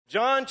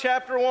John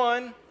chapter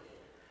 1,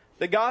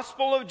 the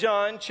Gospel of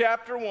John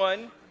chapter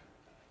 1.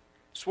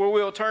 It's where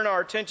we'll turn our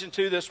attention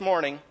to this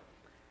morning.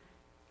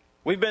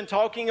 We've been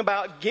talking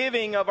about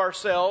giving of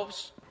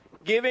ourselves,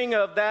 giving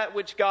of that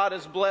which God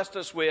has blessed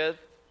us with.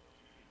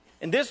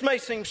 And this may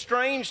seem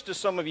strange to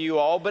some of you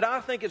all, but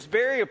I think it's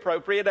very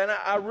appropriate, and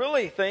I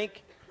really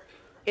think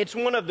it's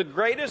one of the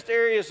greatest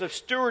areas of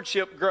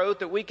stewardship growth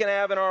that we can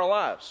have in our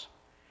lives.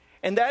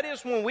 And that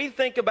is when we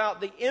think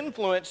about the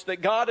influence that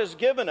God has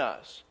given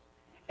us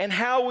and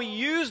how we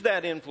use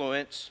that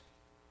influence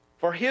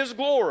for His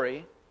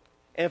glory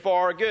and for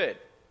our good.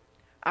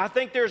 I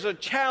think there's a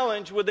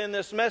challenge within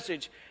this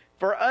message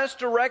for us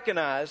to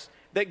recognize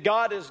that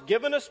God has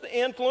given us the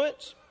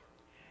influence,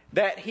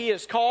 that He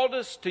has called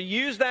us to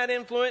use that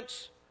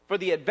influence for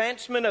the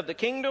advancement of the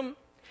kingdom,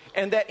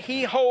 and that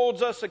He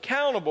holds us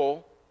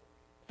accountable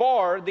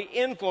for the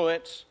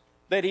influence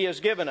that He has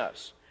given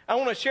us. I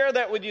want to share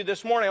that with you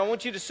this morning. I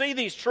want you to see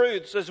these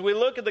truths as we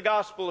look at the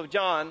Gospel of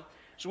John,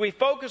 as we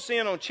focus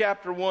in on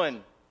chapter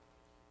 1.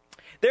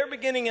 There,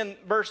 beginning in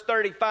verse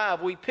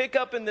 35, we pick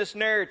up in this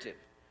narrative.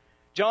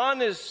 John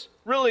has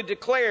really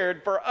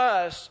declared for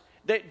us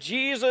that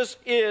Jesus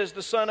is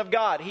the Son of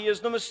God. He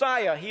is the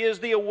Messiah. He is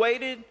the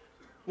awaited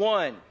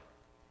one.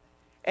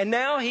 And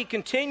now he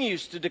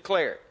continues to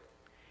declare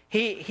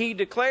it. He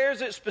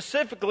declares it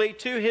specifically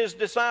to his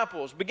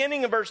disciples.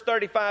 Beginning in verse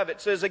 35, it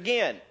says,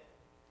 "Again,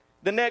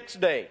 the next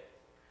day,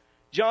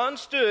 John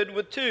stood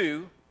with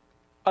two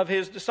of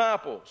his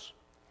disciples.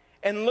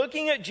 And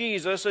looking at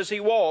Jesus as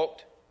he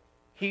walked,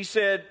 he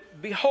said,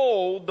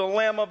 'Behold the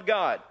Lamb of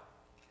God.'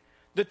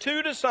 The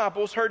two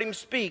disciples heard him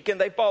speak,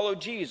 and they followed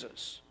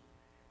Jesus.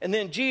 And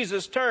then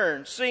Jesus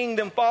turned, seeing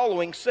them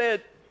following,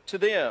 said to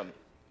them,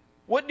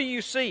 'What do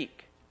you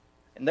seek?'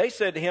 And they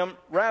said to him,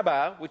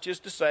 'Rabbi,' which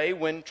is to say,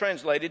 when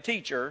translated,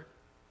 teacher,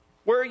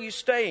 'where are you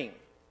staying?'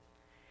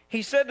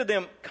 He said to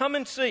them, 'Come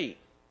and see.'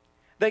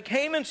 They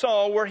came and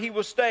saw where he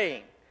was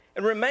staying,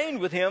 and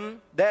remained with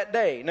him that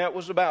day. Now it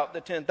was about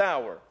the 10th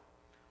hour.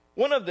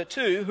 One of the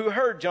two who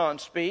heard John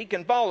speak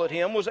and followed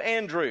him was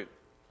Andrew,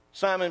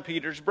 Simon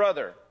Peter's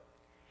brother.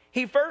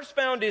 He first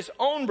found his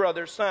own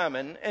brother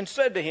Simon and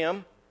said to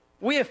him,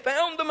 'We have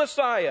found the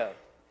Messiah,'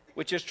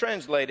 which is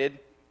translated,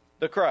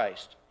 the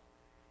Christ.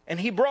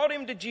 And he brought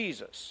him to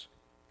Jesus.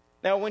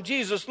 Now when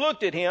Jesus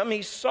looked at him,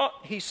 he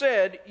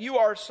said, 'You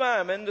are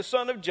Simon, the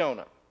son of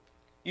Jonah.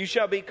 You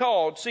shall be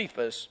called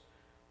Cephas,'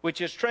 which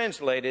is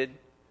translated,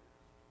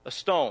 a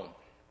stone."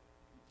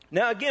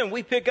 Now again,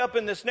 we pick up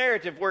in this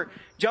narrative where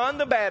John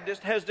the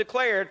Baptist has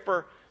declared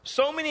for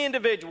so many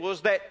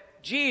individuals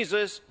that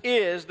Jesus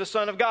is the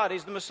Son of God.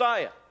 He's the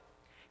Messiah.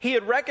 He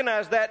had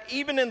recognized that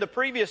even in the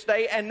previous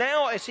day, and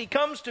now as he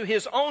comes to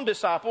his own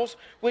disciples,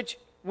 which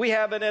we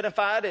have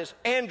identified as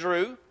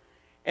Andrew,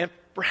 and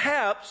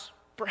perhaps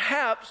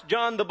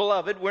John the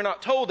Beloved. We're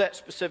not told that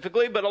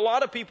specifically, but a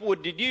lot of people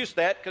would deduce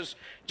that because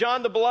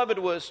John the Beloved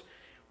was,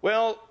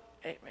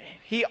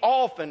 he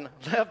often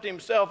left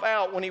himself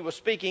out when he was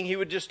speaking. He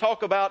would just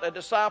talk about a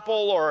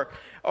disciple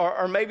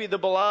or maybe the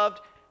beloved.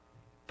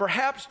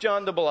 Perhaps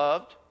John the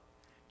Beloved.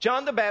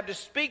 John the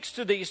Baptist speaks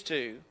to these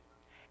two,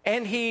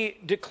 and he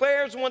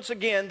declares once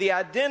again the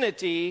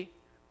identity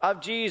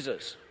of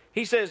Jesus.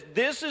 He says,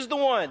 "This is the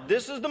one.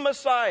 This is the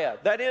Messiah.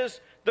 That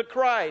is the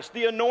Christ,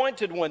 the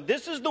anointed one.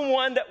 This is the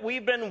one that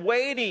we've been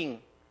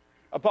waiting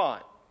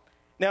upon."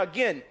 Now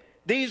again,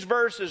 these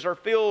verses are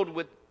filled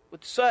with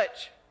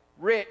such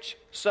rich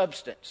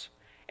substance.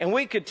 And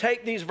we could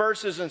take these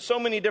verses in so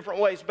many different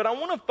ways, but I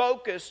want to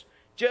focus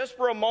just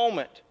for a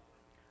moment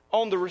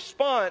on the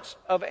response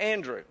of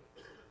Andrew.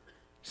 It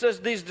says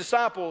these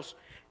disciples,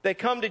 they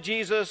come to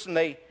Jesus and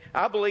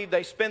I believe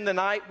they spend the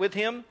night with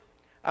him.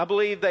 I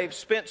believe they've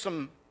spent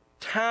some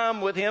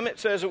time with him. It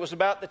says it was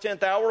about the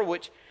 10th hour,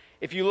 which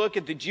if you look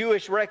at the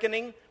Jewish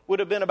reckoning, would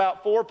have been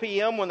about 4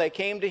 p.m. when they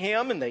came to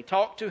him and they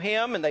talked to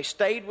him and they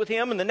stayed with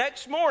him. And the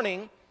next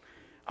morning,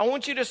 I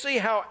want you to see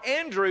how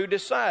Andrew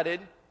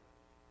decided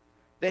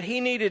that he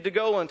needed to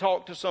go and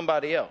talk to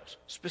somebody else,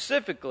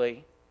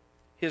 specifically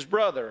his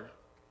brother,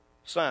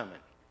 Simon.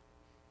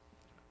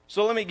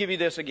 So let me give you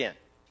this again.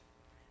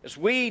 As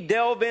we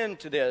delve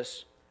into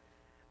this,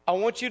 I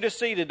want you to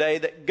see today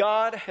that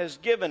God has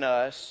given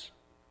us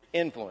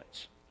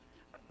influence.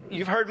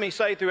 You've heard me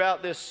say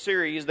throughout this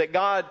series that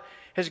God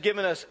has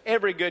given us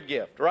every good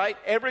gift, right?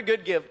 Every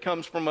good gift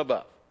comes from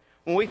above.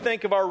 When we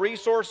think of our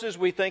resources,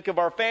 we think of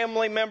our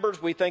family members,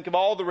 we think of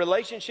all the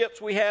relationships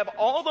we have,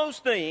 all those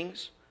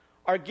things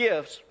are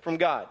gifts from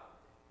God.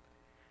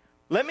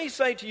 Let me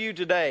say to you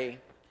today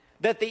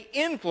that the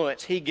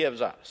influence He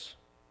gives us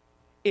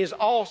is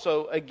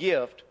also a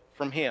gift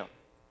from Him.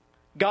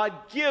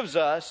 God gives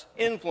us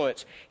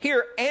influence.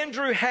 Here,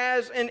 Andrew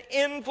has an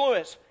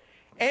influence.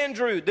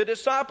 Andrew, the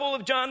disciple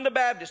of John the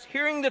Baptist,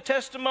 hearing the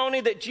testimony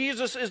that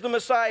Jesus is the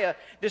Messiah,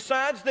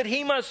 decides that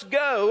he must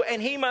go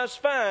and he must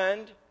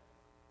find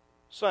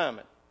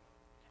Simon.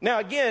 Now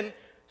again,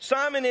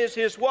 Simon is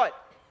his what?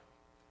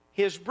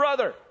 His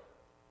brother.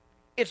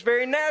 It's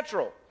very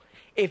natural.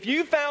 If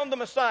you found the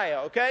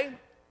Messiah, okay?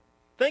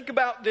 Think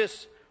about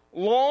this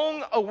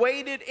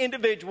long-awaited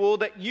individual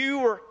that you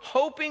were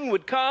hoping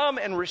would come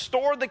and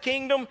restore the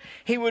kingdom.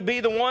 He would be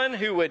the one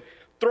who would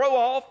throw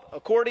off,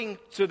 according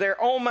to their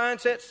own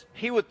mindsets,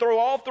 he would throw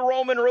off the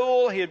Roman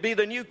rule. He'd be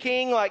the new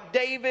king like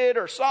David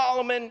or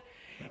Solomon.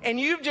 And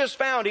you've just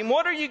found him.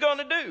 What are you going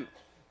to do?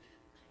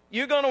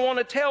 You're going to want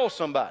to tell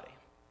somebody.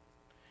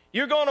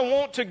 You're going to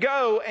want to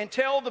go and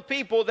tell the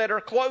people that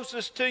are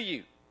closest to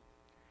you.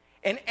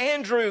 And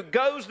Andrew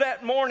goes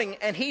that morning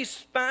and he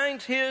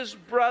finds his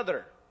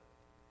brother.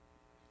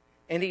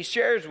 And he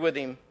shares with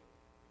him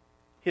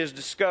his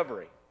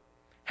discovery.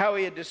 How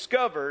he had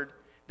discovered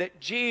that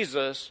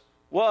Jesus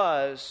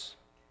was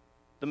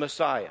the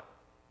Messiah.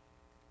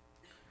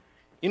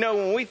 You know,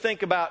 when we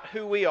think about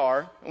who we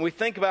are, and we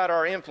think about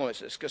our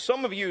influences, because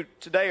some of you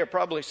today are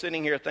probably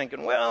sitting here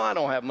thinking, well, I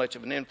don't have much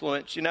of an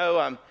influence.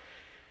 I'm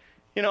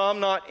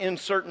not in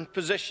certain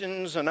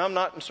positions, and I'm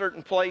not in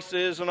certain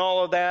places, and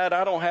all of that.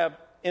 I don't have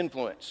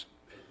influence.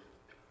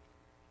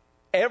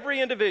 Every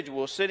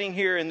individual sitting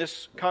here in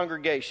this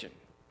congregation,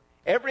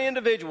 every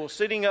individual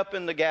sitting up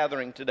in the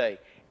gathering today,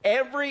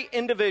 every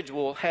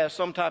individual has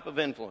some type of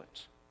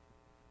influence.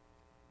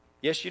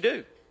 Yes, you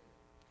do.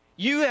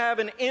 You have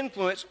an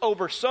influence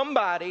over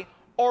somebody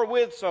or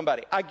with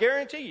somebody. I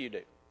guarantee you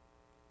do.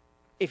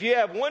 If you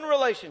have one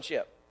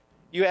relationship,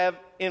 you have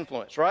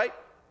influence, right?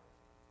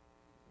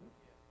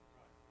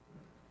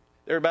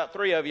 There are about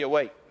 3 of you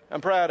awake.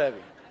 I'm proud of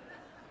you.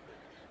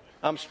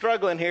 I'm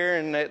struggling here,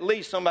 and at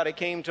least somebody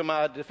came to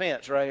my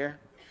defense right here.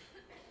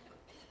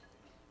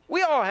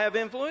 We all have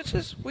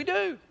influences. We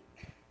do.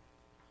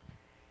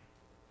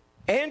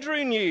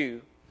 Andrew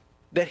knew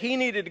that he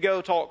needed to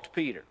go talk to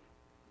Peter.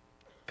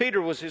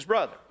 Peter was his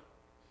brother.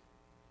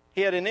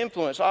 He had an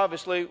influence,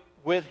 obviously,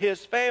 with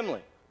his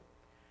family.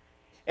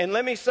 And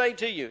let me say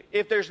to you,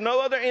 if there's no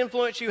other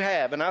influence you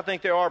have, and I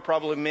think there are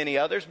probably many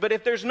others, but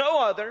if there's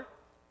no other,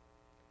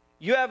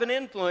 you have an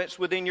influence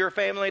within your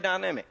family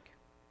dynamic.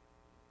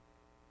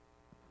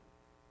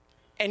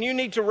 And you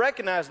need to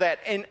recognize that,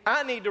 and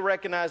I need to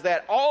recognize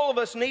that. All of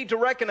us need to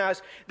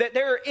recognize that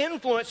there are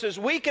influences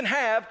we can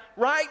have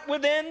right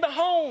within the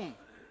home,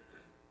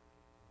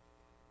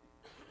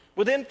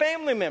 within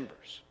family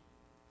members,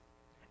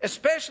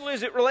 especially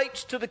as it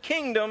relates to the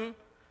kingdom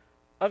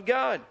of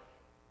God.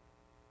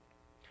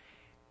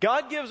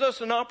 God gives us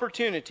an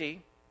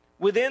opportunity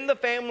within the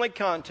family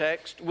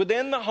context,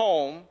 within the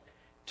home,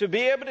 to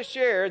be able to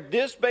share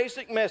this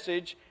basic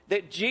message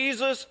that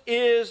Jesus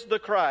is the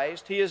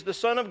Christ, He is the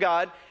Son of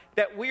God,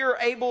 that we are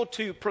able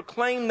to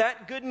proclaim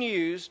that good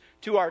news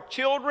to our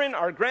children,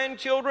 our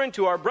grandchildren,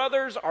 to our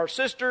brothers, our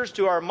sisters,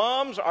 to our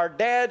moms, our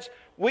dads.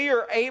 We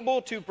are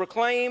able to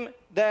proclaim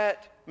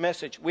that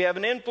message. We have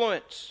an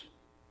influence.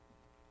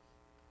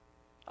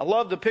 I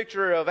love the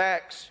picture of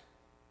Acts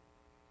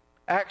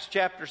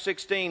chapter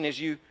 16 as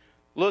you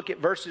look at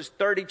verses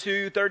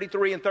 32,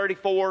 33, and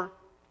 34.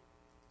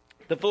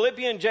 The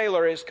Philippian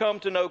jailer has come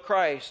to know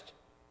Christ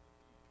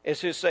as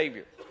his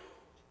Savior.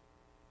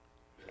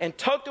 And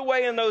tucked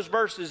away in those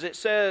verses, it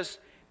says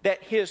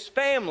that his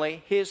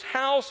family, his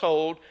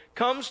household,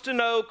 comes to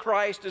know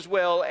Christ as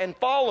well and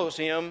follows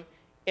Him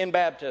in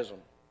baptism.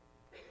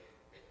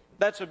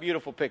 That's a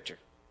beautiful picture.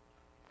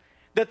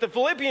 That the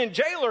Philippian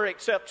jailer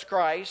accepts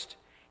Christ.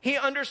 He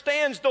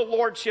understands the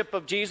lordship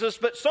of Jesus,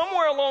 but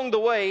somewhere along the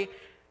way,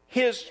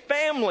 his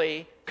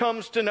family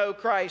comes to know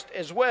Christ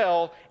as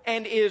well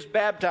and is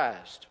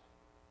baptized.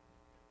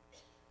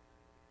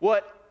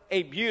 What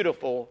a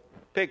beautiful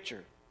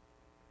picture.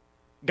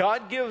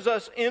 God gives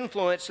us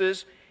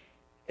influences,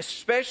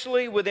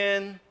 especially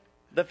within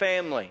the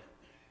family.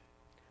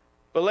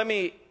 But let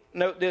me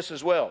note this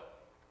as well.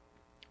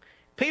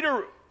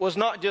 Peter was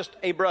not just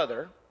a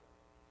brother,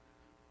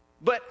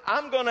 but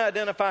I'm going to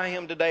identify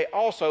him today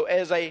also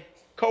as a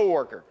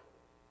co-worker.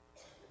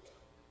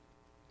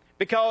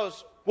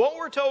 Because what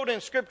we're told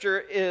in Scripture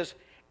is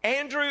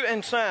Andrew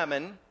and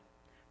Simon,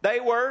 they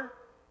were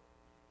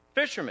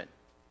fishermen.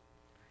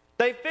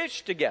 They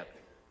fished together.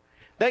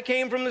 They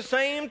came from the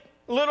same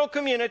little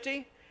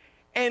community,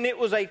 and it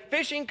was a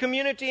fishing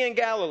community in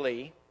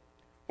Galilee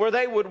where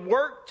they would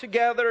work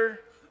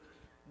together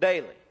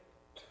daily.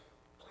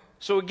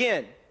 So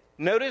again,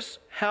 notice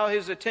how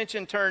his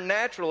attention turned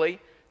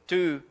naturally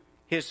to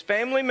his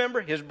family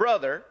member, his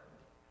brother,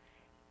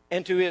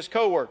 and to his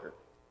co-worker,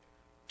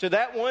 to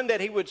that one that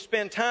he would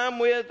spend time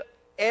with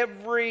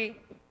every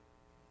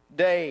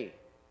day.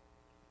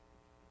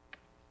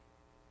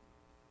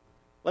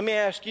 Let me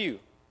ask you,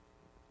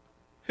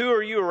 who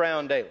are you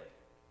around daily?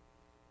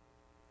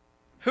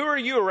 Who are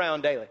you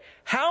around daily?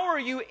 How are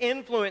you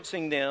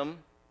influencing them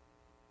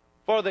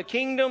for the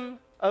kingdom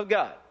of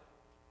God?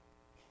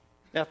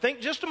 Now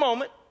think just a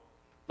moment.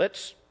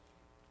 Let's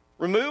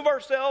remove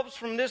ourselves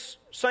from this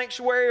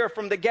sanctuary or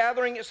from the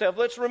gathering itself.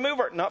 Let's remove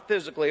not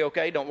physically,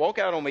 okay? Don't walk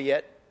out on me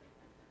yet.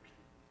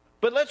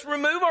 But let's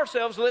remove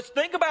ourselves. Let's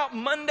think about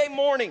Monday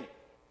morning,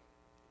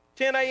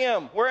 10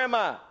 a.m. Where am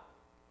I?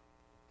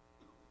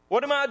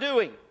 What am I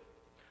doing?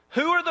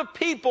 Who are the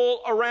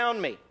people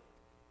around me?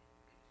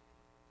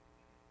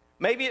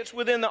 Maybe it's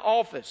within the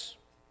office.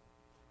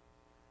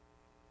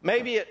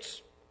 Maybe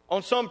it's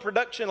on some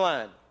production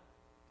line.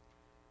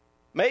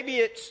 Maybe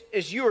it's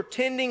as you are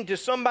tending to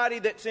somebody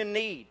that's in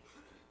need.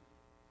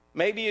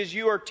 Maybe as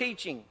you are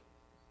teaching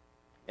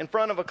in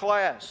front of a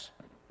class.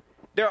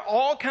 There are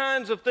all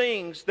kinds of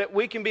things that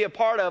we can be a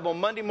part of on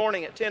Monday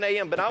morning at 10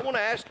 a.m. But I want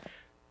to ask,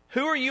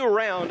 who are you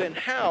around and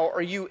how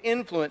are you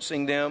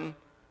influencing them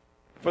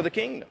for the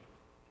kingdom?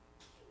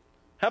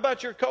 How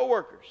about your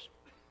coworkers?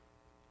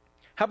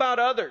 How about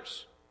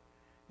others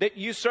that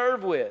you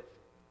serve with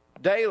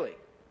daily?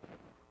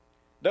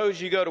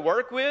 Those you go to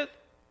work with?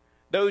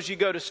 Those you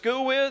go to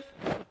school with?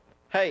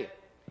 Hey,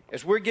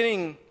 as we're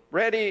getting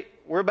ready,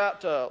 we're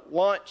about to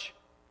launch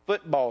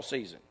football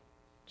season.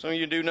 Some of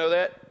you do know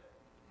that.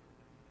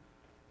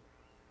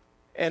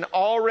 And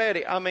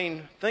already,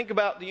 think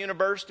about the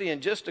university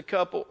in just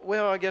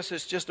I guess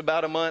it's just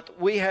about a month,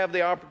 we have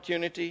the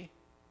opportunity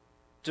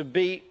to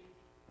beat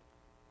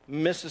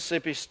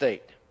Mississippi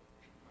State.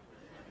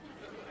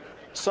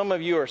 Some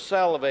of you are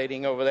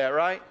salivating over that,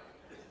 right?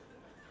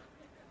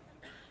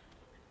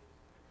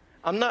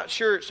 I'm not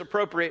sure it's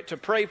appropriate to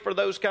pray for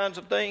those kinds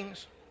of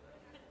things.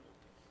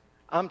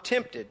 I'm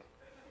tempted.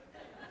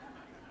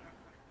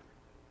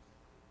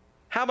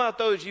 How about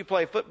those you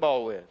play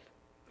football with,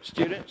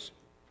 students?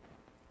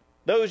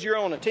 Those you're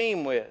on a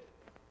team with.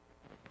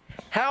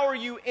 How are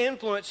you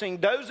influencing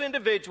those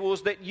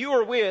individuals that you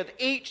are with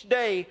each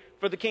day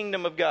for the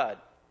kingdom of God?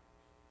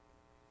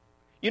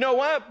 You know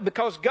why?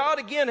 Because God,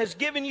 again, has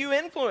given you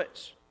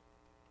influence.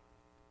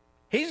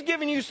 He's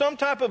given you some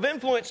type of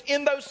influence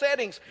in those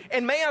settings.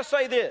 And may I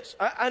say this?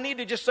 I need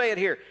to just say it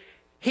here.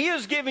 He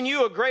has given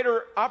you a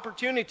greater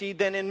opportunity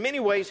than in many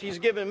ways He's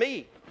given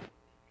me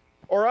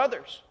or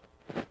others.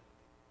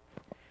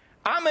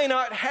 I may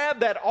not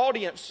have that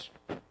audience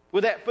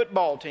with that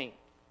football team.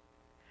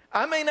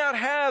 I may not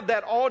have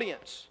that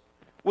audience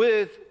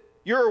with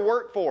your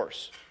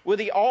workforce, with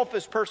the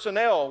office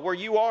personnel where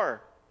you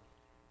are.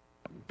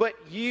 But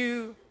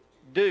you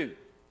do.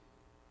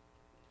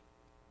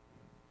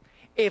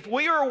 If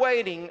we are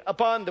waiting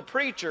upon the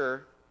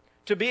preacher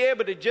to be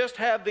able to just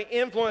have the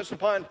influence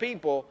upon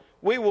people,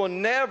 we will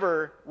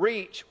never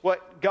reach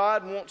what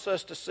God wants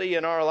us to see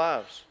in our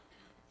lives.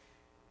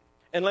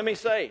 And let me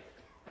say,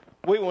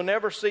 we will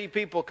never see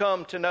people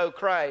come to know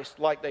Christ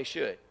like they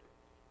should.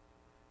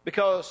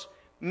 Because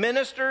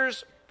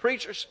ministers,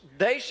 preachers,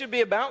 they should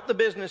be about the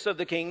business of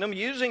the kingdom,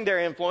 using their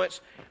influence.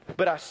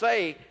 But I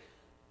say,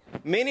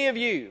 many of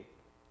you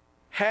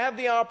have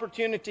the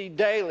opportunity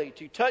daily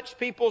to touch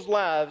people's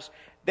lives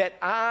that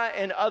I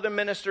and other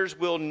ministers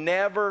will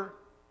never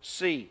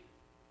see.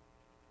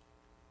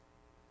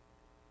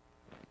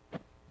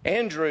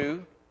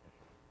 Andrew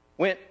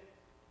went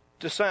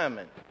to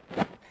Simon,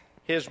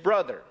 his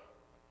brother,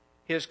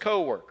 his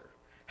co-worker.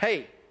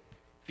 Hey,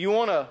 if you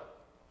want to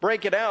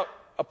break it out,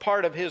 a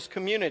part of his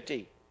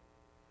community.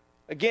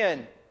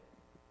 Again,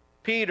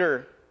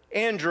 Peter,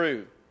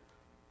 Andrew,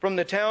 from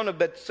the town of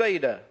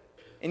Bethsaida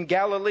in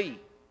Galilee.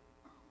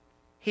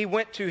 He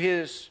went to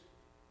his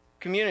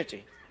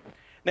community.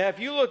 Now, if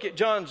you look at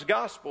John's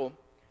gospel,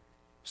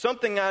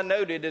 something I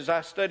noted as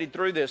I studied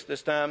through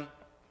this time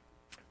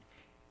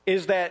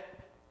is that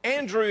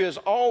Andrew is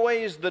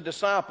always the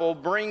disciple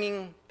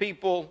bringing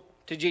people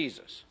to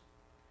Jesus.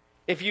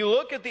 If you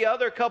look at the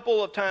other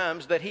couple of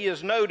times that he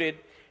is noted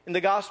in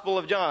the Gospel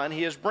of John,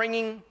 he is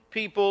bringing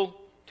people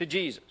to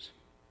Jesus.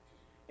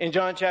 In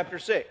John chapter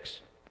 6,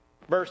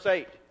 verse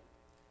 8,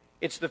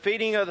 it's the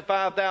feeding of the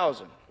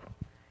 5,000.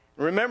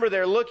 Remember,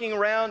 they're looking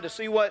around to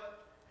see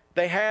what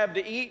they have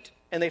to eat,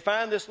 and they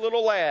find this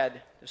little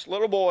lad, this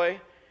little boy,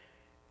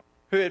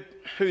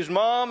 whose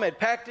mom had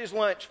packed his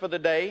lunch for the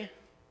day,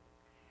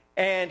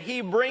 and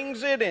he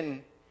brings it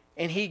and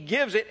he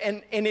gives it,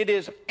 and it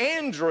is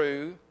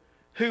Andrew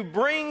who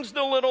brings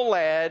the little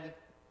lad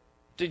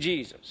to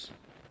Jesus.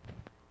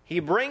 He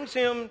brings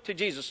him to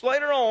Jesus.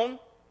 Later on,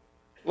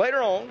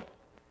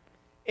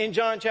 in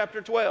John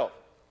chapter 12,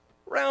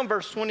 around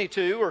verse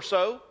 22 or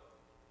so,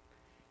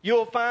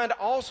 you'll find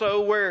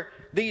also where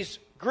these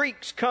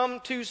Greeks come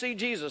to see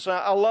Jesus.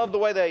 I love the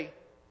way they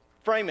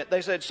frame it.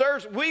 They said,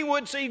 "Sirs, we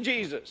would see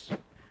Jesus.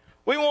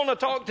 We want to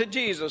talk to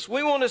Jesus.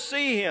 We want to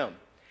see Him."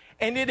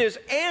 And it is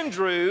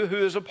Andrew who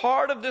is a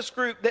part of this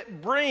group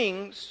that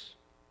brings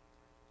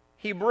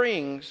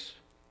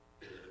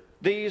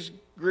these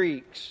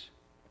Greeks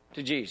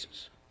to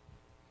Jesus.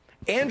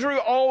 Andrew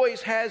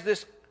always has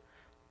this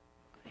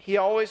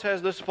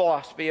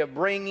philosophy of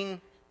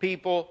bringing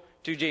people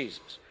to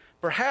Jesus.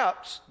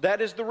 Perhaps that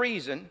is the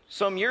reason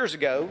some years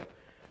ago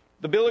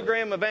the Billy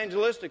Graham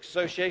Evangelistic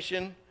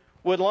Association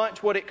would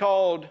launch what it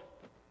called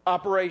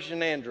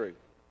Operation Andrew.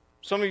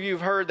 Some of you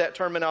have heard that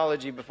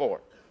terminology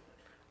before.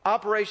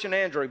 Operation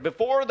Andrew.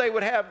 Before they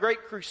would have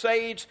great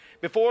crusades,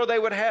 before they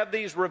would have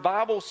these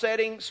revival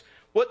settings,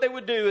 what they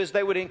would do is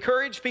they would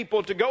encourage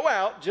people to go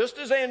out, just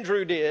as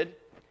Andrew did,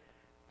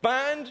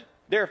 find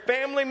their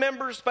family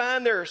members,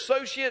 find their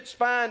associates,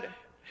 find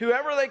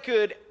whoever they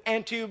could,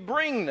 and to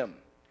bring them,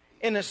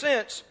 in a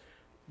sense,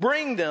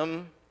 bring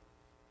them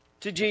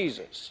to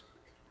Jesus.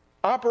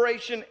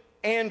 Operation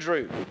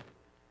Andrew.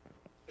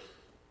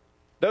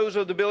 Those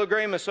of the Billy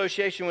Graham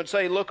Association would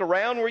say, look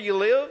around where you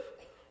live,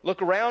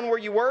 look around where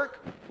you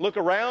work, look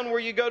around where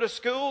you go to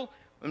school,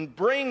 and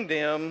bring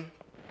them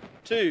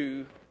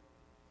to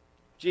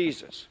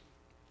Jesus.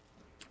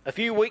 A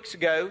few weeks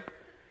ago,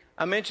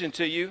 I mentioned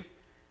to you,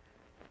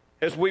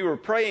 as we were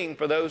praying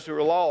for those who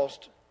are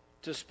lost,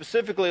 to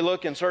specifically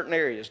look in certain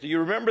areas. Do you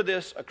remember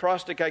this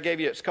acrostic I gave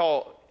you? It's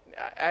called,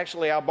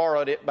 actually I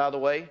borrowed it, by the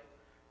way,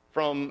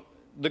 from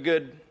the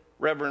good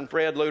Reverend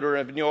Fred Luter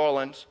of New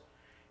Orleans.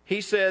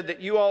 He said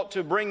that you ought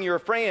to bring your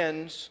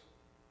friends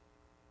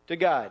to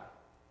God.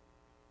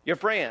 Your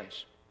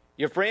friends,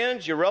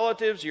 your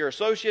relatives, your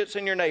associates,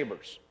 and your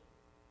neighbors.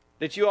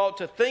 That you ought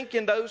to think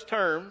in those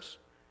terms,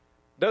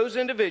 those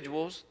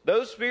individuals,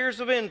 those spheres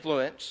of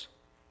influence,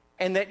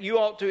 and that you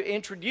ought to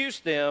introduce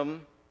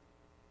them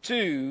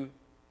to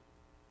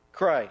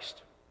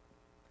Christ.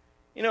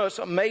 You know, it's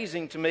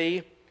amazing to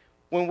me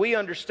when we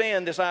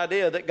understand this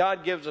idea that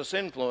God gives us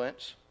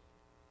influence.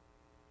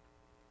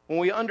 When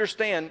we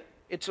understand,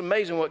 it's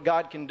amazing what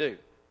God can do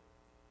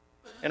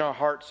in our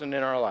hearts and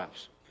in our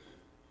lives.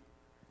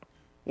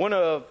 One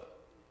of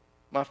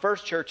my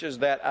first churches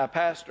that I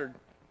pastored,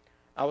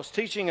 I was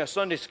teaching a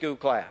Sunday school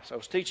class. I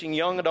was teaching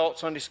young adult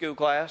Sunday school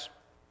class.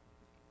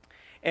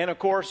 And of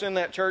course, in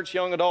that church,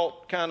 young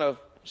adult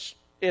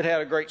it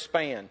had a great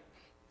span.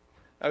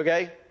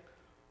 Okay?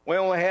 We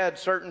only had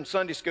certain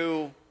Sunday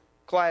school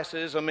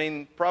classes. I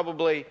mean,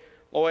 probably,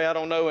 I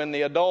don't know, in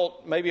the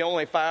adult, maybe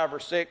only 5 or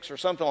 6 or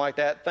something like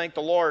that. Thank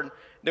the Lord,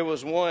 there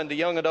was one. The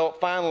young adult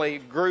finally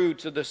grew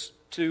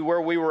to where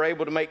we were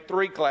able to make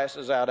 3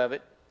 classes out of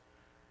it.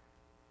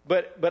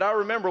 But I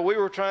remember we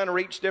were trying to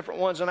reach different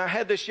ones, and I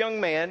had this young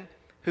man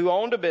who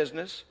owned a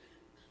business,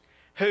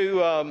 who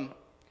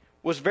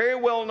was very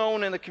well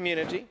known in the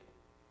community.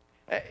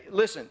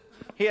 Listen,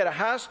 he had a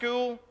high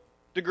school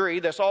degree,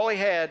 that's all he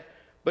had,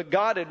 but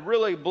God had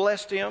really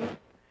blessed him,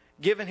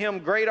 given him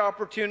great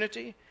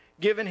opportunity,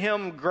 given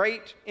him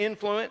great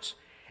influence.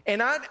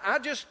 And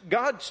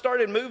God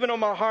started moving on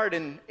my heart,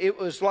 and it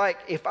was like,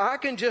 if I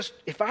can just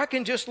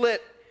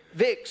let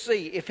Vic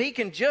see, if he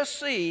can just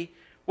see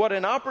what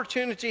an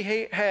opportunity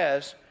he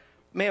has,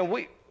 man,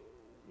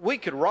 we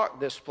could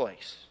rock this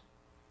place.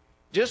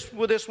 Just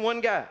with this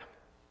one guy.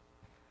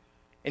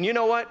 And you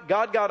know what?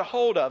 God got a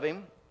hold of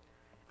him.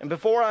 And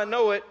before I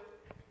know it,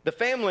 the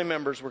family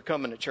members were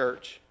coming to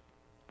church.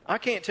 I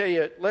can't tell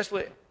you,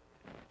 Leslie,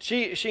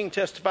 she can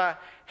testify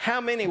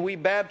how many we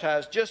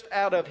baptized just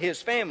out of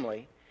his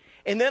family.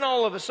 And then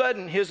all of a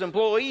sudden, his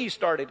employees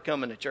started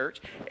coming to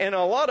church. And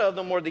a lot of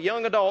them were the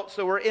young adults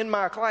that were in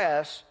my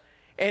class.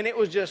 And it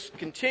was just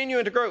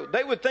continuing to grow.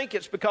 They would think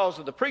it's because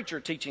of the preacher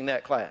teaching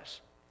that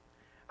class.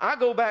 I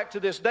go back to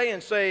this day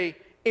and say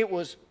it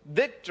was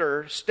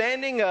Victor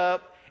standing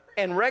up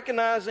and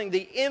recognizing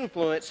the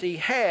influence he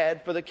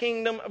had for the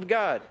kingdom of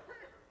God.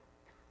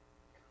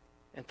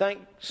 And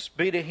thanks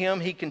be to him,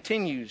 he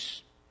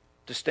continues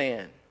to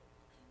stand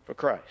for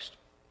Christ.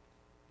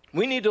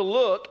 We need to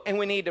look and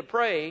we need to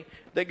pray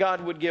that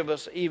God would give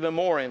us even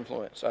more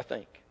influence, I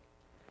think,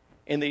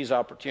 in these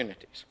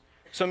opportunities.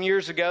 Some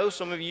years ago,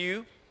 some of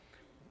you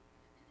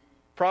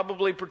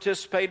probably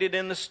participated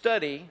in the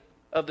study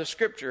of the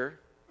scripture,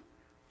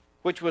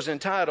 which was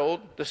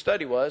entitled, the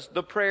study was,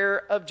 The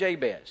Prayer of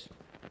Jabez.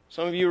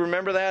 Some of you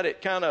remember that?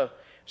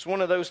 It's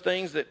one of those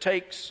things that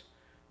takes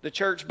the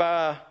church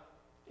by,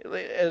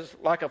 as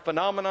like a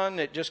phenomenon.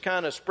 It just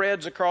kind of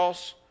spreads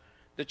across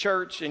the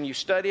church and you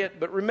study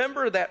it. But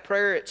remember that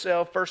prayer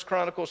itself, 1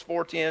 Chronicles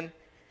 4:10.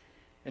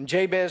 And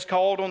Jabez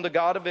called on the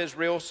God of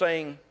Israel,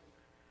 saying,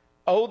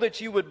 "Oh, that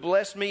you would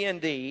bless me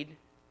indeed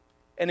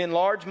and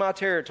enlarge my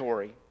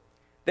territory,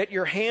 that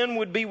your hand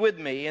would be with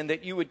me and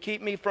that you would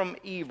keep me from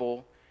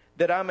evil,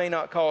 that I may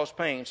not cause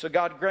pain." So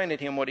God granted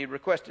him what he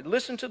requested.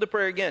 Listen to the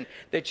prayer again,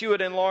 that you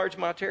would enlarge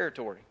my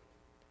territory.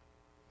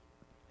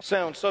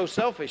 Sounds so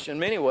selfish in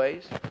many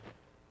ways.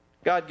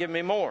 God, give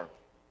me more.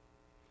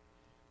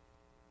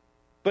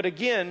 But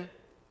again,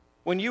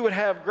 when you would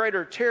have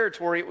greater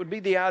territory, it would be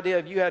the idea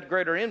of you had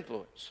greater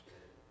influence.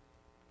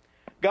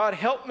 God,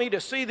 help me to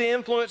see the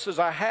influences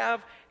I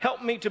have.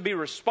 Help me to be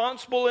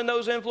responsible in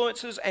those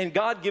influences. And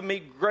God, give me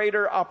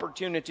greater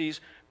opportunities,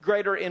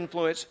 greater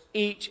influence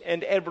each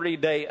and every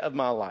day of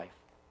my life.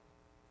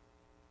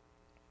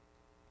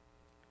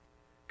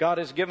 God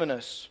has given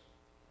us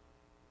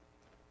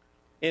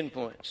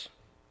influence.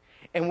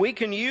 And we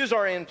can use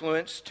our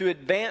influence to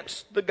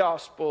advance the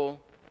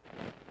gospel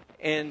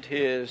and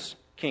his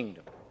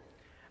kingdom.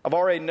 I've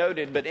already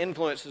noted, but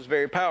influence is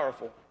very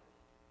powerful.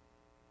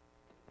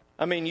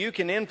 I mean, you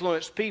can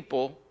influence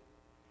people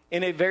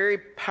in a very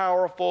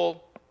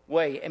powerful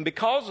way. And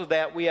because of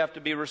that, we have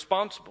to be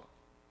responsible.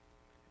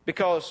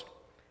 Because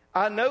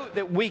I know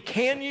that we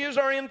can use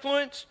our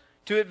influence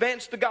to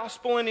advance the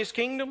gospel and his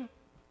kingdom.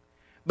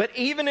 But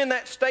even in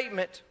that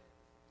statement,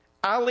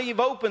 I leave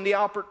open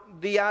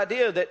the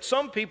idea that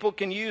some people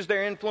can use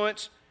their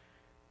influence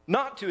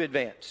not to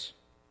advance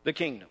the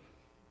kingdom.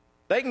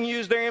 They can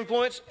use their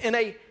influence in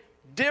a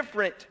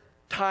different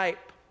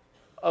type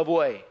of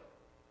way.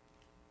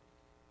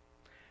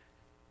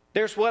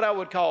 There's what I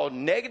would call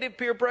negative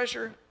peer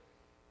pressure,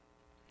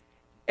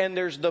 and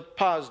there's the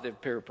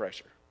positive peer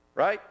pressure,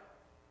 right?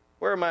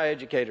 Where are my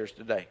educators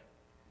today?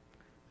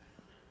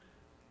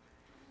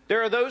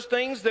 There are those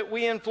things that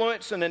we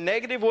influence in a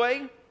negative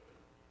way,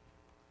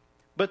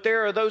 but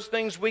there are those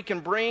things we can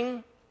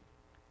bring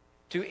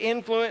to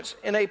influence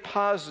in a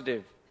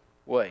positive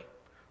way.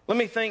 Let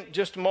me think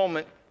just a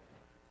moment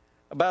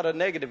about a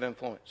negative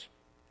influence.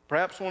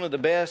 Perhaps one of the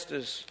best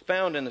is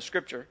found in the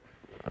Scripture.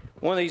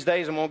 One of these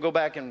days I'm going to go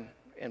back and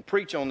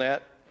preach on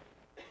that.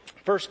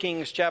 1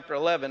 Kings chapter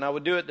 11. I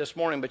would do it this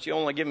morning, but you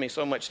only give me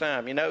so much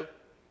time, you know?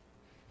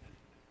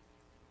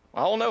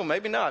 I don't know,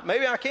 maybe not.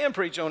 Maybe I can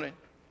preach on it.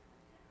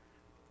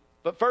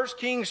 But 1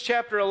 Kings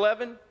chapter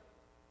 11,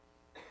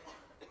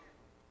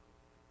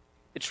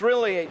 it's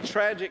really a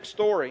tragic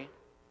story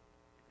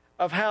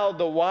of how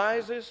the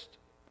wisest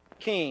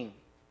king,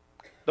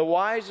 the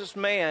wisest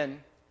man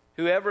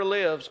who ever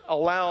lives,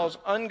 allows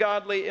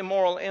ungodly,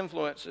 immoral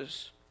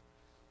influences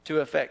to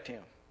affect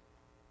him.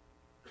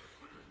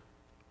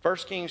 1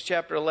 Kings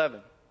chapter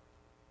 11.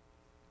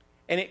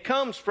 And it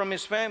comes from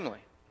his family,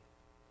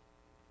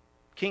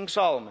 King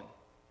Solomon.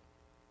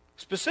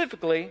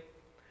 Specifically,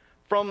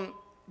 from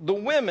the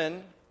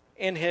women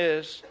in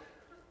his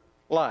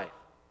life.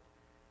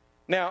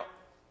 Now,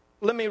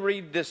 let me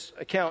read this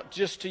account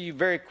just to you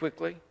very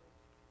quickly,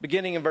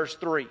 beginning in verse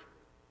 3.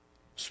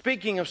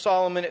 Speaking of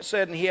Solomon, it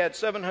said, and he had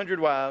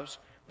 700 wives,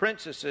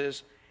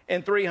 princesses,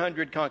 and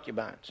 300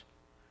 concubines.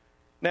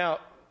 Now,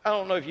 I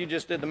don't know if you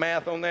just did the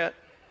math on that.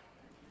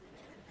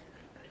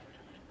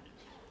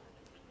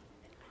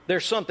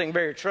 There's something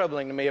very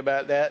troubling to me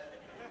about that.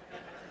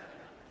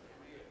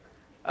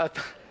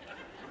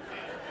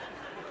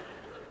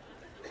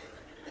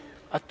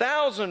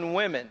 1,000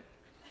 women,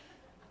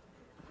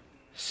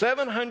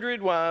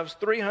 700 wives,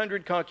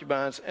 300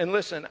 concubines. And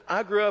listen,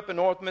 I grew up in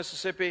North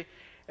Mississippi,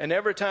 and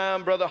every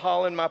time Brother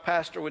Holland, my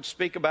pastor, would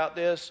speak about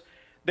this,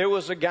 there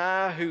was a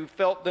guy who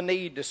felt the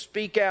need to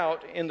speak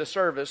out in the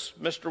service,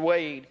 Mr.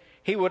 Wade.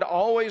 He would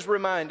always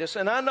remind us,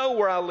 and I know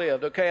where I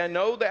lived, okay? I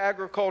know the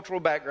agricultural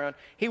background.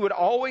 He would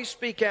always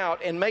speak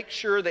out and make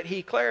sure that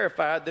he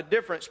clarified the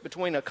difference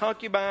between a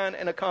concubine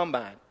and a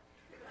combine.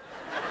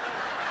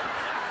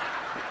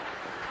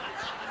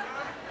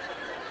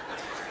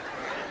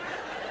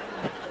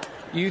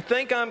 You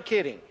think I'm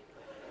kidding,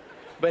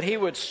 but he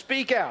would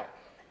speak out.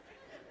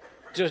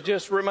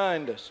 Just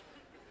remind us.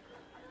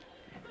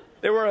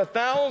 There were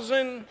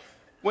 1,000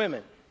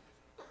 women.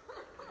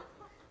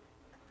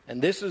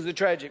 And this is the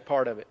tragic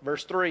part of it.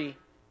 Verse 3,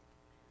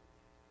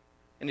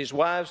 and his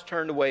wives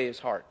turned away his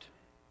heart.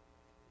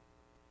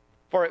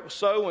 For it was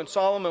so when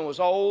Solomon was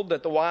old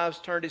that the wives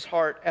turned his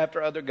heart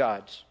after other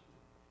gods.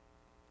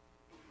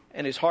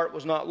 And his heart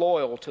was not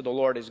loyal to the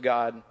Lord his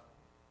God,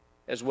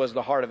 as was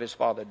the heart of his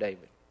father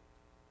David.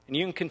 And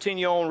you can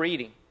continue on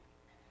reading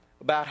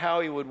about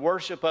how he would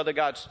worship other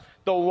gods.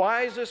 The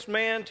wisest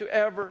man to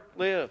ever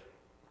live.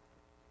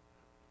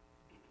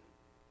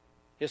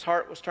 His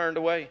heart was turned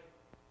away.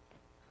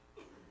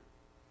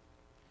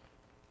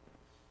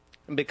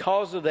 And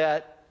because of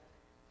that,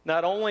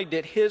 not only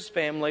did his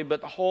family,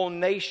 but the whole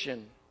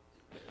nation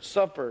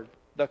suffered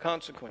the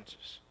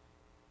consequences.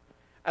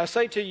 I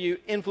say to you,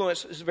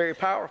 influence is very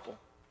powerful.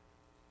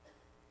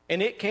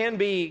 And it can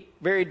be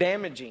very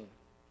damaging.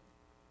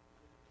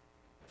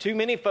 Too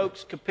many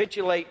folks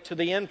capitulate to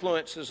the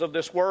influences of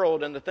this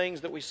world and the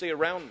things that we see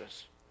around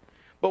us.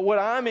 But what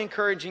I'm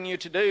encouraging you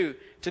to do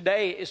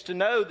today is to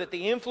know that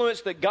the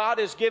influence that God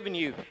has given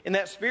you, in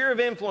that sphere of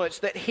influence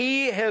that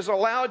He has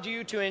allowed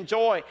you to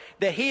enjoy,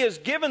 that He has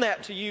given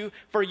that to you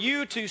for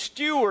you to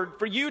steward,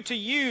 for you to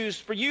use,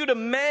 for you to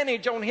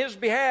manage on His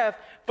behalf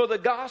for the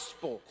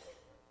gospel,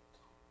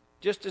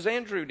 just as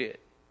Andrew did.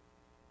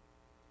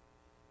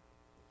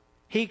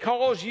 He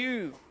calls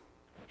you,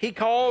 He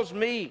calls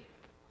me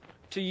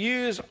to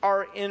use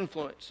our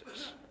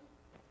influences.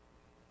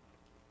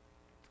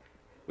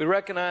 We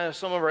recognized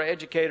some of our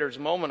educators a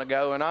moment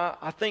ago, and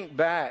I think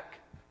back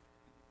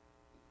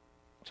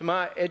to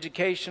my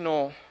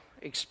educational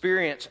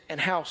experience and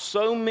how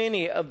so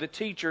many of the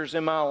teachers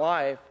in my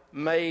life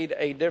made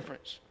a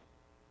difference.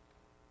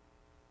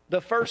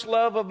 The first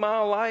love of my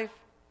life,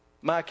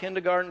 my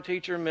kindergarten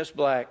teacher, Miss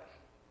Black.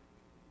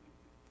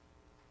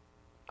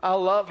 I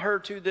love her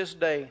to this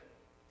day.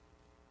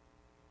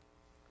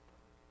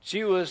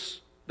 She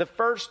was the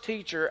first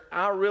teacher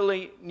I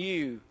really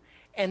knew.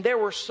 And there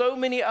were so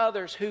many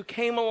others who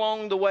came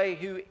along the way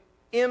who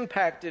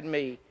impacted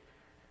me.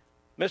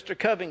 Mr.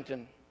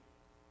 Covington,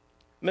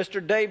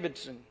 Mr.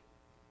 Davidson,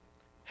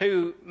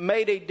 who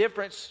made a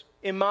difference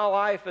in my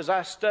life as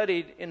I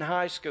studied in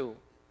high school.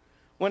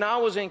 When I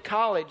was in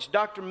college,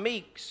 Dr.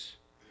 Meeks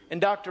and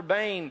Dr.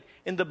 Bain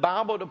in the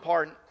Bible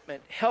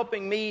department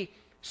helping me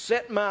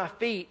set my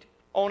feet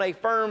on a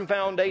firm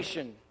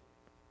foundation.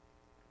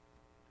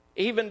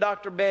 Even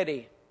Dr.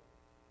 Betty,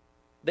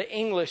 the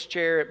English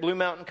chair at Blue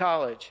Mountain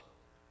College,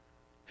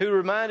 who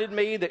reminded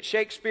me that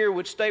Shakespeare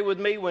would stay with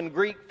me when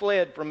Greek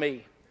fled from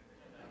me.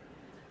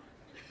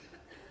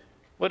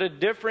 What a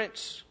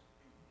difference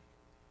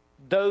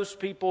those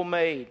people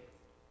made.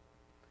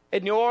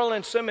 At New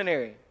Orleans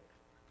Seminary,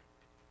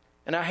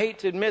 and I hate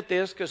to admit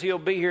this because he'll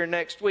be here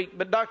next week,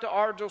 but Dr.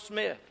 Argel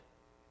Smith,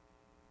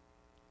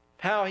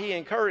 how he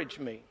encouraged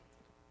me.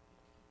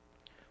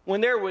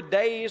 When there were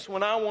days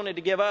when I wanted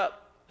to give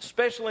up,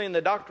 especially in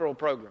the doctoral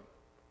program,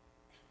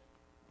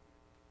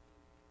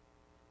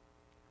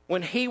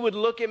 when he would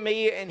look at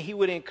me and he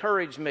would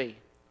encourage me.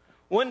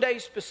 One day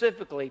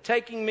specifically,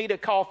 taking me to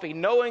coffee,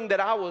 knowing that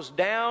I was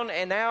down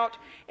and out,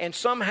 and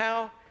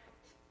somehow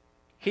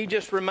he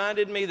just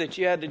reminded me that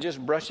you had to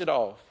just brush it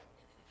off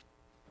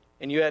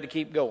and you had to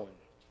keep going.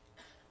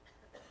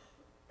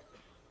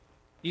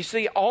 You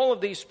see, all of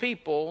these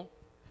people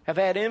have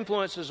had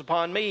influences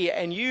upon me,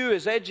 and you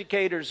as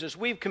educators, as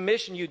we've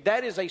commissioned you,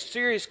 that is a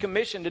serious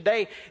commission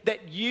today,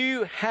 that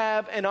you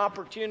have an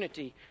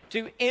opportunity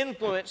to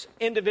influence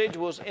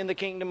individuals in the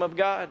kingdom of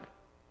God.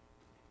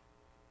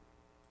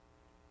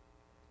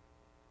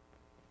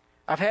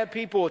 I've had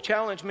people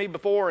challenge me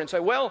before and say,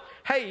 well,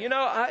 hey,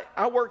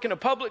 I work in a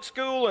public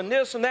school and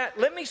this and that.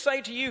 Let me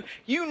say to you,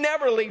 you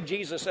never leave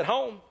Jesus at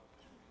home.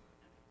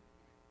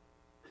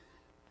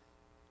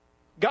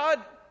 God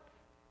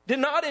did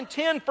not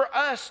intend for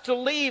us to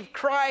leave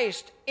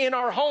Christ in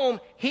our home.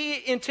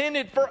 He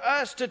intended for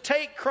us to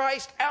take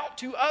Christ out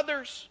to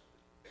others.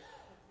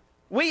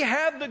 We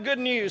have the good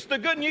news. The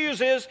good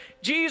news is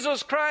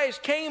Jesus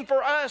Christ came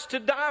for us to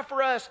die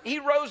for us. He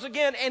rose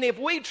again. And if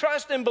we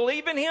trust and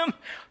believe in Him,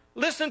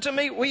 listen to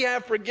me, we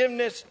have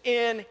forgiveness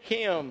in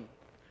Him.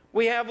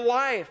 We have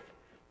life.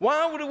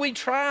 Why would we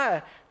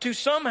try to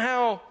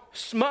somehow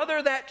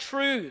smother that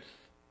truth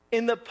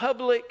in the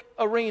public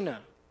arena?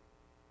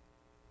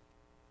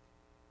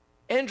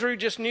 Andrew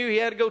just knew he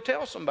had to go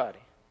tell somebody.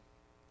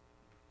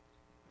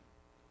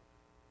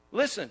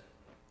 Listen,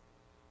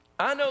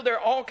 I know there are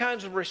all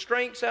kinds of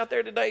restraints out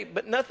there today,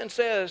 but nothing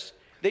says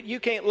that you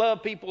can't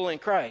love people in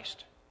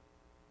Christ.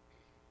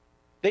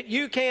 That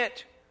you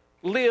can't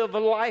live a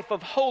life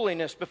of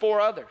holiness before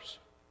others.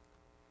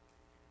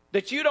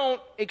 That you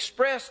don't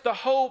express the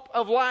hope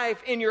of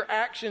life in your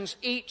actions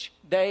each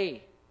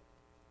day.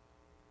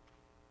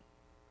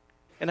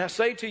 And I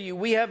say to you,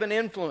 we have an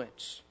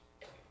influence.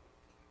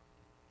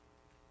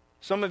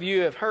 Some of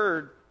you have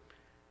heard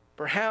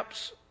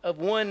perhaps of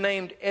one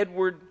named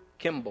Edward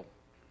Kimball.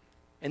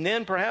 And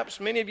then perhaps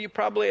many of you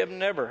probably have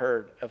never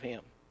heard of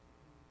him.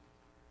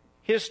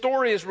 His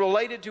story is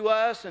related to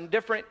us in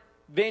different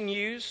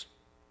venues.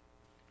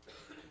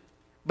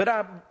 But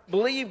I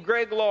believe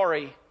Greg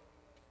Laurie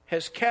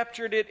has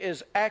captured it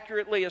as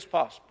accurately as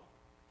possible.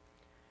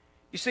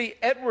 You see,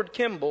 Edward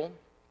Kimball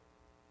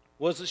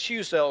was a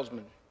shoe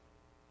salesman,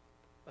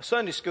 a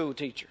Sunday school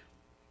teacher.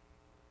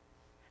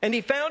 And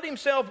he found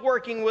himself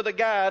working with a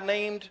guy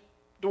named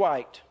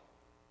Dwight.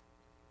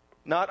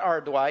 Not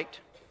our Dwight.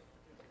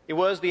 It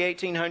was the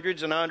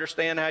 1800s, and I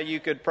understand how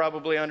you could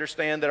probably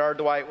understand that our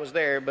Dwight was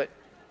there, but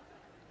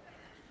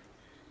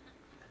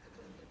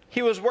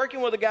he was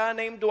working with a guy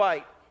named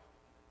Dwight.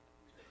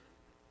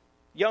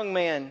 Young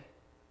man,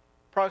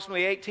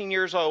 approximately 18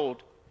 years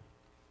old.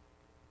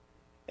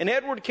 And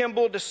Edward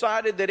Kimball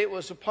decided that it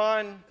was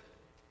upon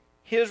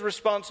his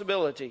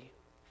responsibility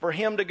for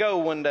him to go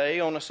one day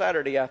on a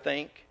Saturday, I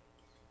think,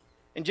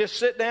 and just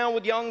sit down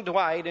with young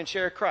Dwight and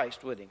share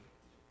Christ with him.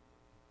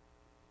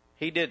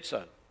 He did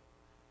so.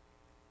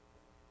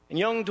 And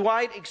young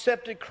Dwight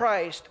accepted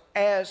Christ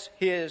as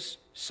his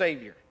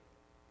Savior.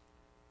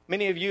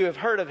 Many of you have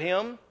heard of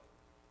him,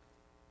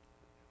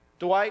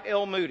 Dwight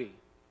L. Moody.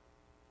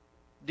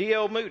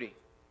 D.L. Moody,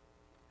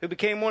 who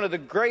became one of the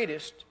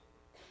greatest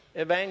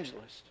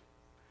evangelists.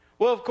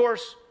 Well, of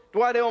course,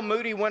 Dwight L.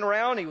 Moody went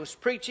around. He was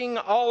preaching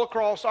all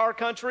across our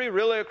country,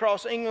 really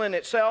across England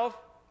itself.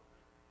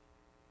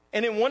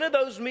 And in one of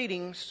those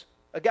meetings,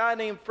 a guy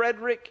named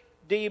Frederick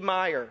D.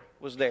 Meyer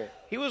was there.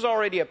 He was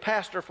already a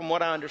pastor from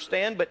what I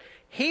understand, but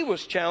he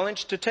was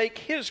challenged to take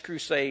his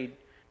crusade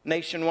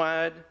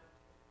nationwide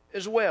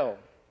as well.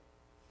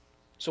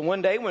 So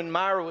one day when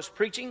Meyer was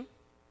preaching,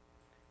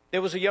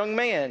 there was a young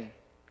man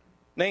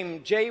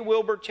named J.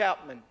 Wilbur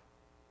Chapman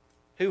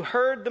who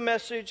heard the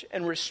message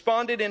and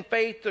responded in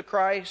faith to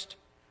Christ,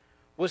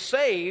 was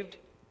saved,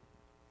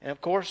 and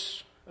of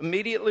course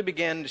immediately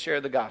began to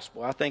share the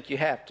gospel. I think you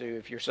have to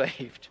if you're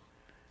saved.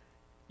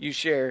 You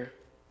share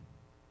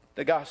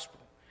the gospel.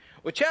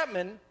 Well,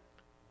 Chapman,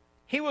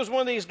 he was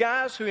one of these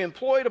guys who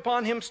employed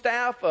upon him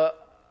staff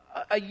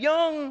a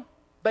young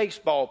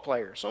baseball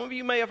player. Some of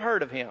you may have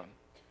heard of him.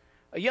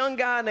 A young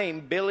guy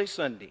named Billy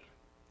Sunday,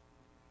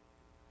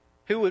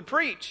 who would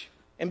preach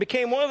and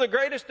became one of the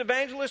greatest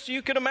evangelists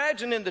you could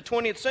imagine in the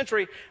 20th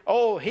century.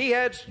 Oh, he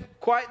had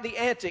quite the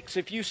antics.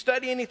 If you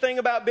study anything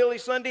about Billy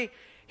Sunday,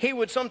 he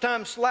would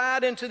sometimes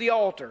slide into the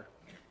altar.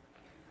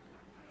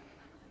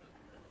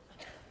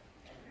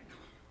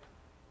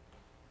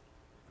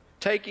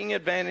 Taking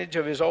advantage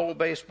of his old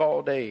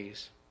baseball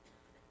days.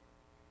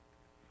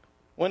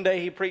 One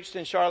day he preached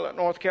in Charlotte,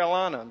 North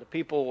Carolina. The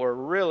people were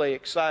really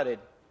excited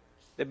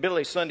that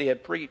Billy Sunday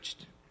had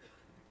preached.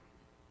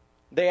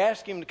 They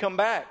asked him to come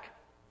back,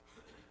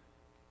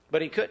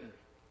 but he couldn't.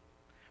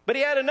 But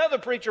he had another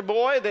preacher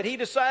boy that he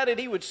decided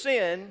he would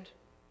send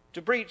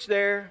to preach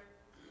there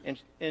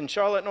in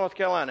Charlotte, North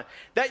Carolina.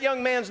 That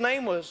young man's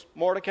name was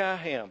Mordecai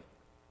Ham.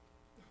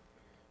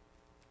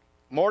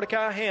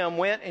 Mordecai Ham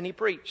went and he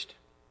preached.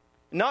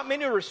 Not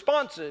many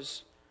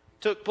responses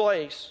took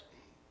place.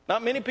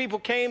 Not many people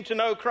came to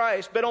know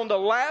Christ, but on the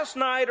last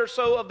night or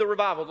so of the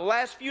revival, the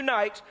last few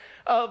nights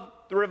of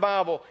the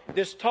revival,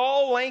 this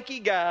tall, lanky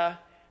guy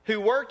who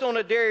worked on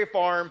a dairy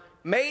farm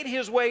made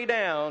his way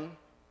down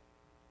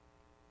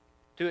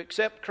to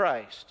accept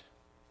Christ.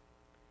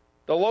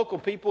 The local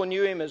people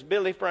knew him as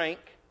Billy Frank.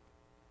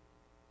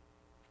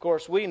 Of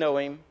course, we know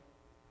him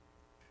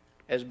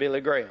as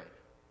Billy Graham.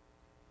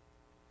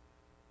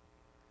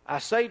 I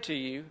say to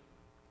you,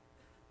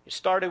 it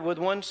started with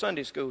one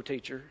Sunday school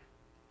teacher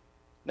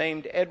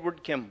named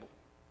Edward Kimball,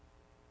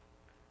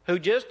 who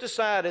just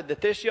decided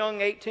that this young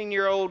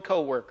 18-year-old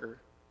co-worker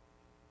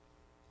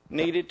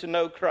needed to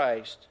know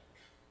Christ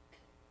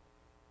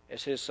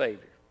as his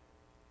Savior.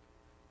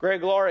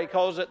 Greg Laurie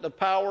calls it the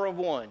power of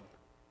one.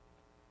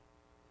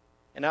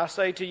 And I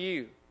say to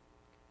you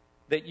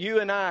that you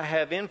and I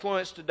have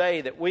influence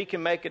today that we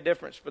can make a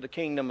difference for the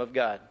kingdom of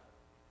God.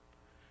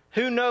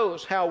 Who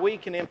knows how we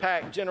can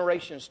impact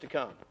generations to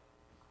come?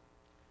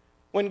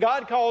 When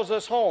God calls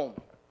us home,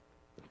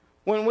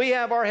 when we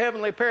have our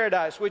heavenly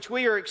paradise, which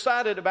we are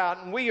excited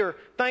about and we are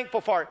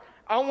thankful for,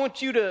 I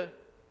want you to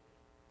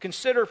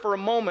consider for a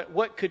moment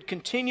what could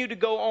continue to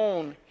go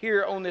on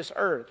here on this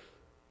earth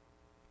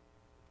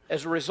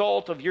as a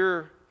result of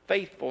your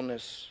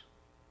faithfulness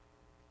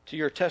to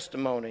your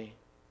testimony,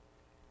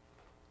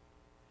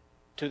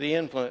 to the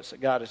influence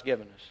that God has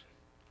given us.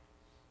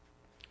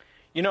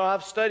 You know,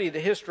 I've studied the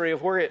history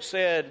of where it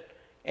said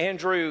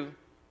Andrew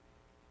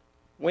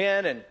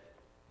went and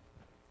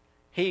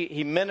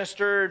he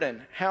ministered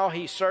and how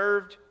he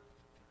served.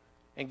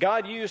 And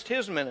God used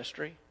his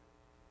ministry.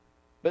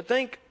 But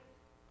think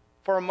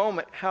for a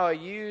moment how he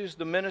used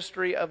the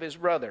ministry of his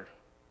brother,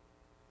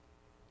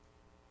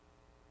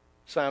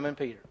 Simon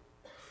Peter,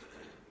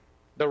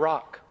 the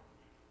rock.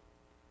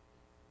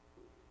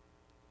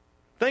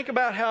 Think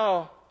about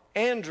how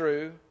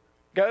Andrew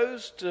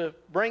goes to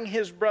bring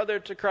his brother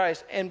to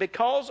Christ. And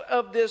because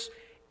of this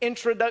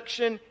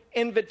invitation,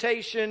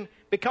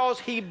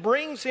 because he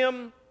brings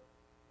him,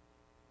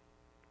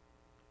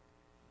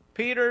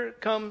 Peter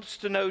comes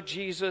to know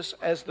Jesus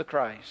as the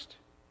Christ.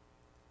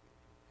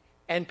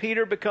 And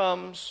Peter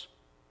becomes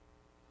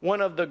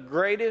one of the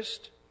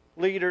greatest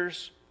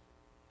leaders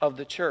of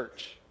the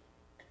church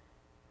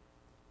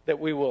that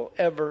we will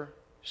ever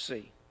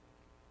see.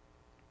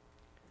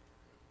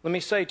 Let me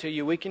say to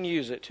you, we can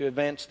use it to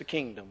advance the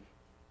kingdom,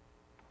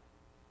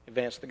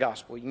 advance the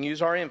gospel. You can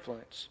use our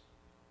influence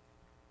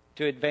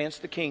to advance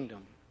the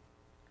kingdom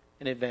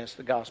and advance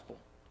the gospel.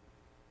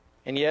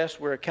 And yes,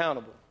 we're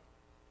accountable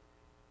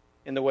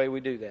in the way we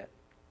do that.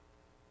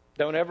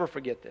 Don't ever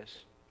forget this.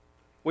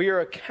 We are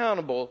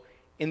accountable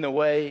in the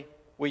way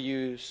we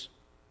use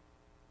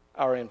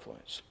our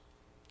influence.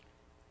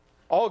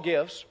 All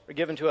gifts are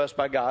given to us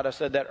by God. I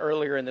said that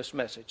earlier in this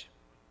message.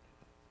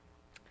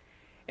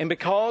 And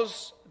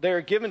because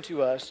they're given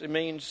to us, it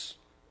means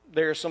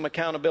there's some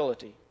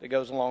accountability that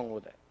goes along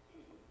with it.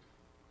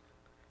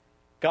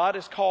 God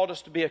has called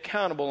us to be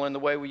accountable in the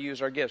way we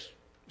use our gifts,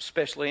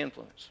 especially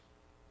influence.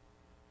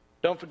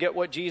 Don't forget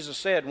what Jesus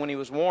said when he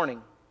was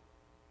warning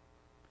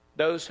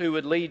those who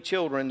would lead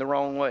children the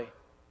wrong way.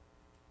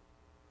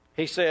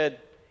 He said,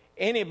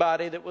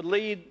 anybody that would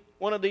lead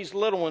one of these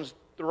little ones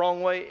the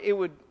wrong way, it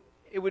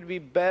would be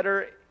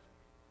better.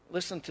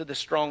 Listen to the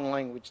strong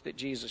language that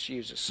Jesus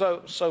uses.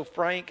 So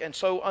frank and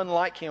so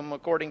unlike him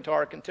according to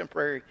our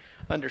contemporary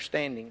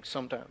understanding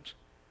sometimes.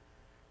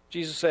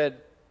 Jesus said,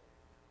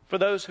 for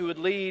those who would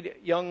lead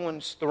young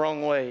ones the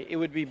wrong way, it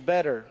would be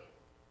better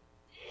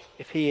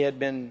if he had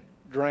been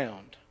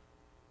drowned.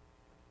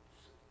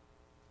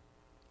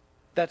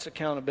 That's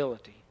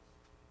accountability.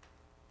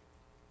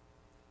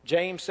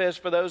 James says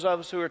for those of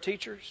us who are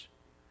teachers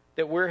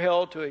that we're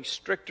held to a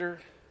stricter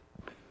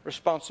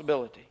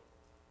responsibility.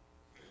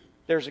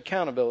 There's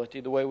accountability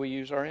the way we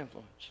use our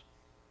influence.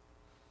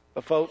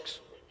 But folks,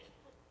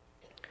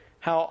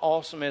 how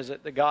awesome is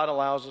it that God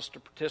allows us to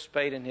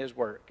participate in his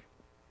work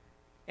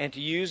and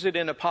to use it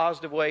in a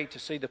positive way to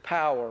see the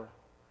power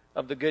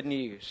of the good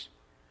news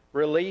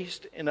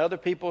released in other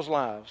people's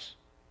lives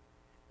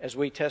as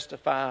we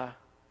testify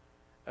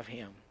of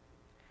him.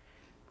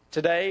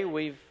 Today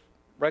we've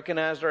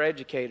recognized our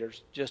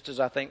educators just as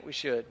I think we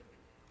should.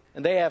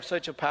 And they have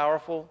such a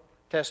powerful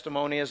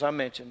testimony as I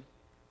mentioned.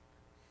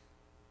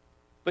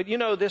 But you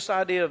know, this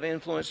idea of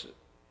influence,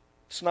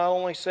 it's not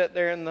only set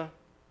there in the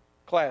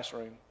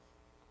classroom.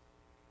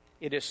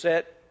 It is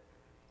set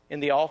in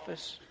the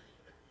office,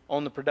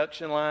 on the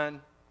production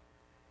line.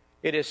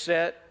 It is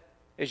set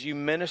as you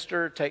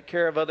minister, take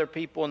care of other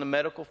people in the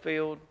medical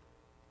field.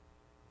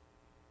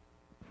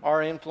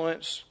 Our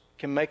influence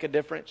can make a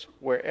difference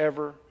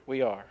wherever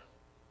we are.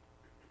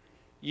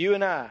 You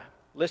and I,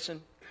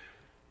 listen,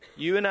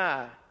 you and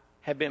I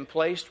have been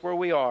placed where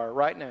we are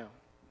right now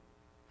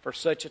for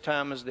such a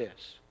time as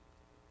this.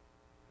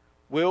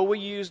 Will we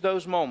use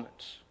those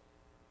moments?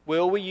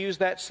 Will we use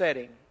that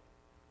setting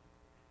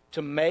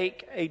to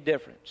make a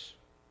difference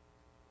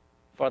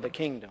for the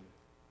kingdom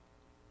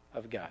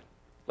of God?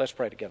 Let's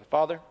pray together.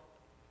 Father,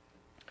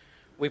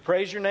 we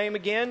praise your name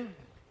again.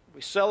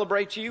 We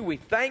celebrate you. We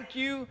thank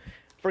you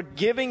for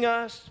giving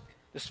us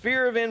the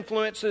sphere of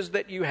influences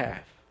that you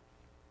have.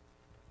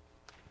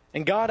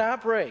 And God, I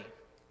pray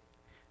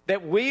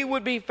that we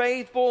would be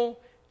faithful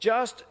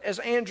just as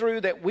Andrew,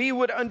 that we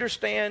would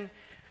understand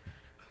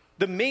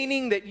the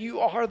meaning that you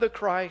are the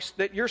Christ,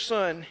 that your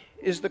Son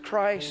is the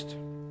Christ,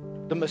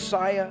 the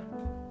Messiah,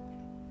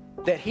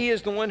 that He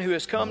is the one who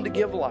has come to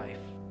give life.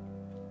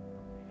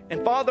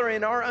 And Father,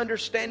 in our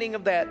understanding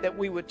of that, that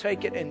we would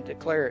take it and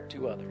declare it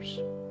to others.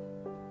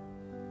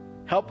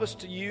 Help us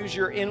to use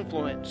your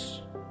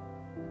influence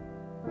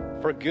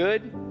for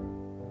good.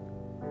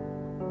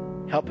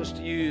 Help us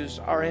to use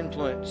our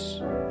influence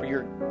for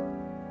your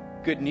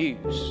good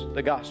news,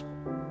 the gospel.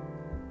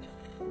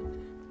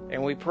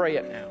 And we pray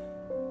it now.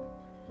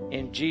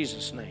 In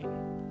Jesus' name,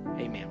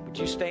 amen. Would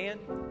you stand?